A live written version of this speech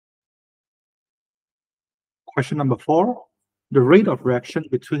Question number 4. The rate of reaction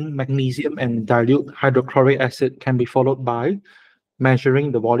between magnesium and dilute hydrochloric acid can be followed by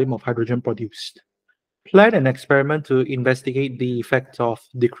measuring the volume of hydrogen produced. Plan an experiment to investigate the effect of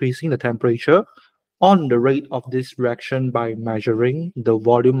decreasing the temperature on the rate of this reaction by measuring the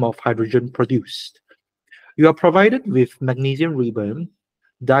volume of hydrogen produced. You are provided with magnesium ribbon,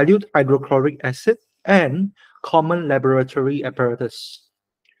 dilute hydrochloric acid, and common laboratory apparatus.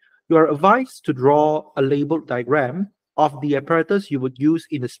 You are advised to draw a labeled diagram of the apparatus you would use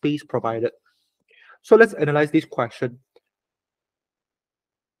in the space provided. So let's analyze this question.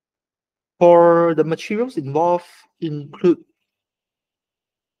 For the materials involved include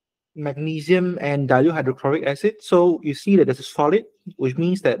magnesium and dilute hydrochloric acid. So you see that there's a solid, which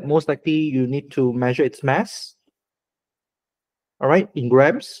means that most likely you need to measure its mass, all right, in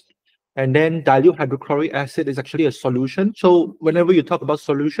grams. And then dilute hydrochloric acid is actually a solution. So whenever you talk about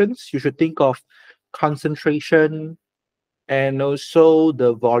solutions, you should think of concentration and also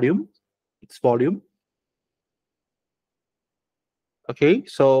the volume, its volume. Okay,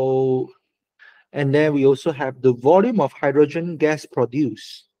 so, and then we also have the volume of hydrogen gas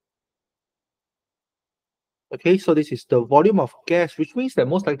produced. Okay, so this is the volume of gas, which means that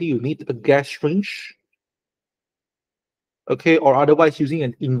most likely you need a gas syringe. Okay, or otherwise using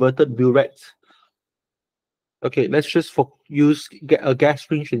an inverted burette. Okay, let's just use a gas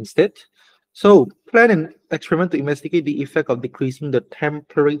syringe instead. So plan an experiment to investigate the effect of decreasing the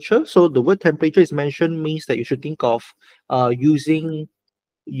temperature. So the word temperature is mentioned means that you should think of using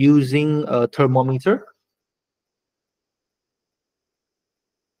a thermometer.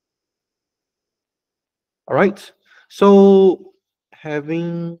 All right. So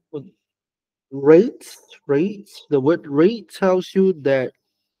having rates, the word rate tells you that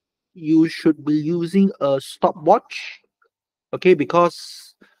you should be using a stopwatch. Okay,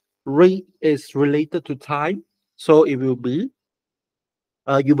 because rate is related to time, so it will be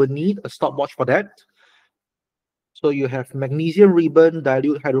you will need a stopwatch for that. So you have magnesium ribbon,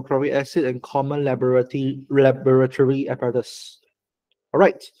 dilute hydrochloric acid, and common laboratory apparatus. All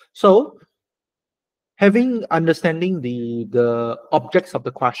right. So having understanding the objects of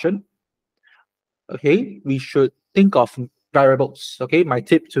the question, okay, we should think of variables. Okay, my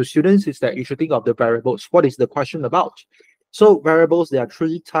tip to students is that you should think of the variables. What is the question about? So variables, there are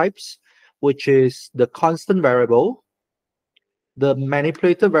 3 types, which is the constant variable, the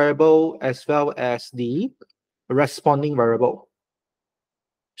manipulated variable, as well as the responding variable.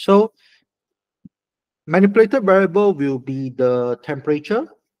 So manipulated variable will be the temperature.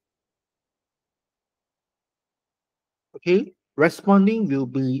 Okay, responding will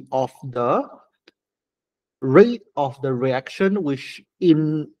be of the rate of the reaction, which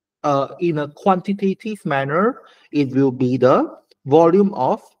in a quantitative manner, it will be the volume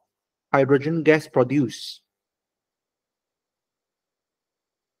of hydrogen gas produced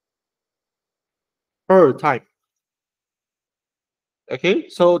per time. Okay,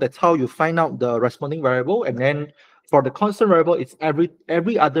 so that's how you find out the responding variable. And then for the constant variable, it's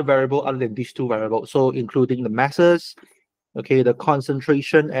every other variable other than these 2 variables. So including the masses, okay, the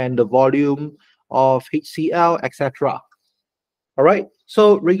concentration and the volume of HCl, etc. All right.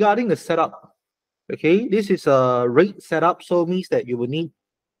 So regarding the setup, okay, this is a rate setup. So it means that you will need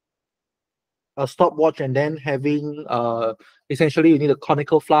a stopwatch and then having essentially you need a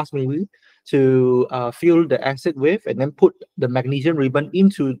conical flask maybe to fill the acid with, and then put the magnesium ribbon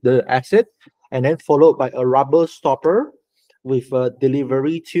into the acid, and then followed by a rubber stopper with a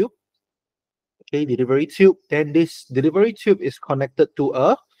delivery tube. Okay, delivery tube. Then this delivery tube is connected to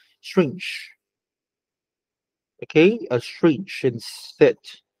a syringe. Okay, a syringe instead.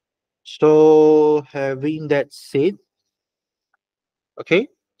 So having that said, okay,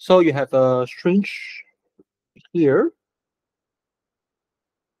 so you have a syringe here.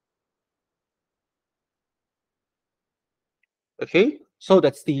 Okay, so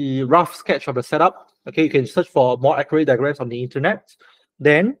that's the rough sketch of the setup. Okay, you can search for more accurate diagrams on the internet.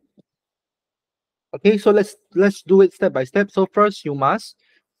 Then, okay, so let's do it step by step. So first you must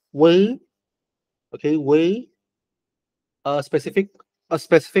weigh, okay, weigh a specific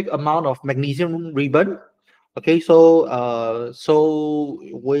amount of magnesium ribbon. Okay, so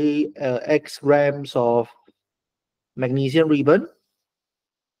weigh X grams of magnesium ribbon.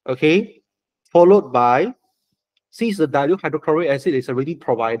 Okay, followed by, since the dilute hydrochloric acid is already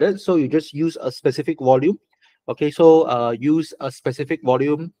provided, so you just use a specific volume. Okay, so use a specific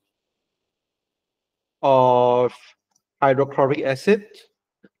volume of hydrochloric acid.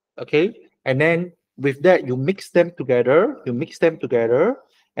 Okay, and then with that you mix them together,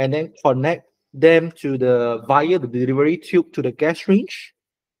 and then connect them to via the delivery tube to the gas syringe.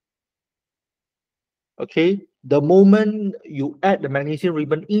 Okay, the moment you add the magnesium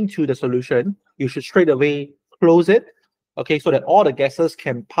ribbon into the solution, you should straight away close it, okay, so that all the gases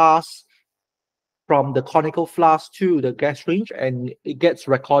can pass from the conical flask to the gas range and it gets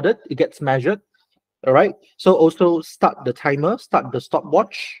recorded, it gets measured. All right, so also start the timer, start the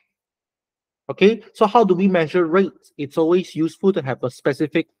stopwatch. Okay, so how do we measure rates? It's always useful to have a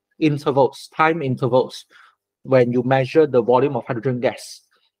specific intervals, time intervals, when you measure the volume of hydrogen gas.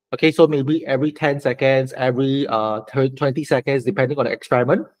 Okay, so maybe every 10 seconds, every 20 seconds, depending on the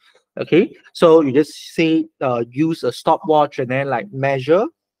experiment. Okay, so you just say use a stopwatch and then like measure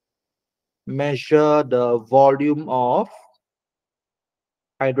the volume of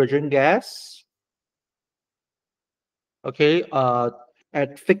hydrogen gas. Okay,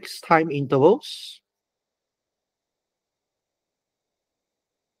 at fixed time intervals.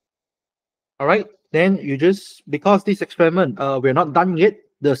 All right, then you just, because this experiment, we're not done yet,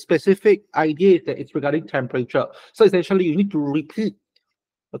 the specific idea is that it's regarding temperature. So essentially you need to repeat,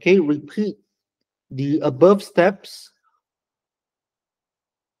 okay, repeat the above steps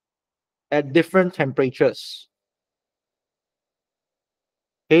at different temperatures.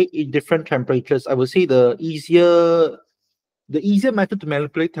 Okay, in different temperatures. I would say the easier method to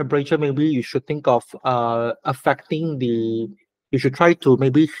manipulate temperature, maybe you should think of affecting the, you should try to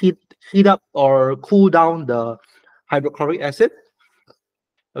maybe heat up or cool down the hydrochloric acid,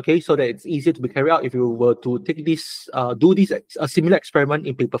 okay, so that it's easier to be carried out if you were to take this, do this a similar experiment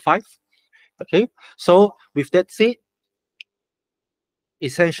in paper 5. Okay, so with that said,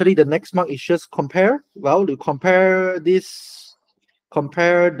 essentially the next mark is just compare. Well, you compare this,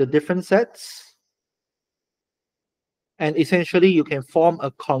 compare the different sets, and essentially you can form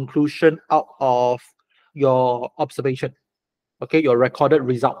a conclusion out of your observation, okay, your recorded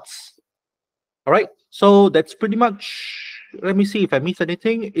results. All right, so that's pretty much, let me see if I missed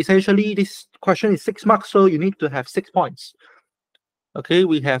anything. Essentially this question is 6 marks, so you need to have 6 points. Okay,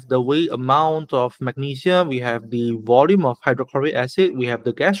 we have the weight amount of magnesium, we have the volume of hydrochloric acid, we have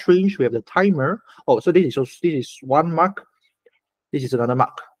the gas range, we have the timer. Oh, so this is 1 mark, this is another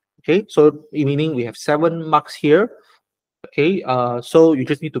mark. Okay, so meaning we have 7 marks here. Okay, so you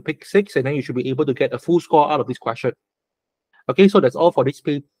just need to pick 6 and then you should be able to get a full score out of this question. Okay, so that's all for this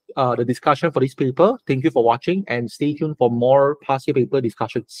paper, the discussion for this paper. Thank you for watching and stay tuned for more past year paper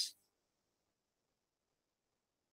discussions.